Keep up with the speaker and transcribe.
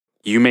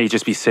you may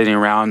just be sitting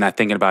around not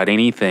thinking about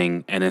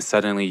anything, and then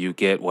suddenly you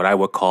get what I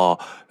would call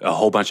a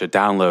whole bunch of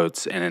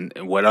downloads, and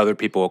what other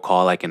people will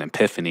call like an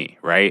epiphany,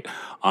 right?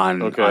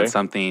 On Okay.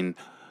 something,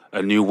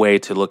 a new way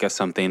to look at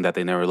something that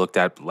they never looked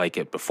at like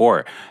it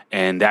before.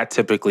 And that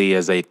typically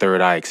is a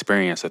third eye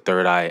experience, a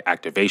third eye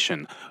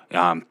activation.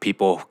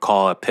 People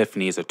call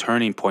epiphanies a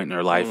turning point in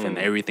their life, and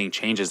everything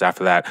changes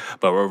after that.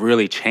 But what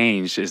really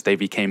changed is they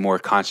became more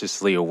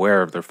consciously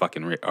aware of their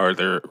or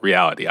their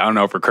reality. I don't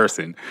know if we're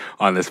cursing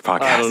on this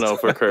podcast. I don't know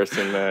if we're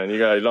cursing, man. You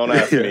guys don't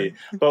ask me.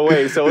 But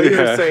wait, so what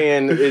you're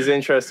saying is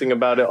interesting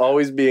about it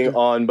always being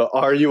on, but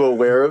are you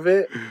aware of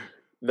it?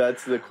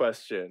 That's the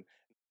question.